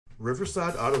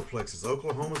Riverside Autoplex is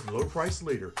Oklahoma's low-price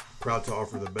leader, proud to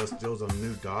offer the best deals on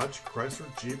new Dodge, Chrysler,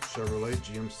 Jeep, Chevrolet,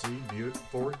 GMC, Buick,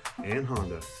 Ford, and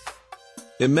Honda.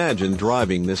 Imagine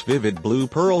driving this vivid blue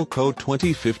Pearl Coat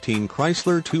 2015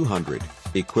 Chrysler 200,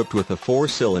 equipped with a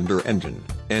 4-cylinder engine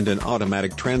and an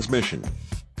automatic transmission.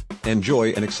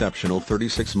 Enjoy an exceptional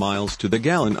 36 miles to the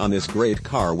gallon on this great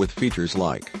car with features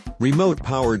like remote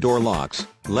power door locks,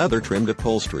 leather-trimmed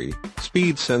upholstery,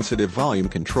 speed-sensitive volume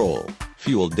control,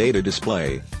 fuel data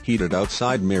display, heated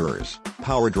outside mirrors,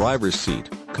 power driver's seat,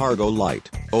 cargo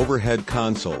light, overhead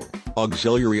console,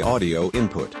 auxiliary audio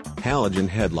input, halogen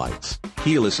headlights,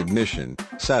 keyless ignition,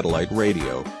 satellite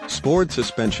radio, sport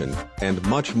suspension, and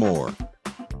much more.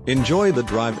 Enjoy the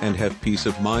drive and have peace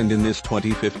of mind in this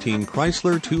 2015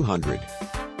 Chrysler 200.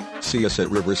 See us at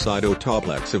Riverside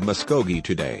Autoplex of Muskogee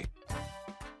today.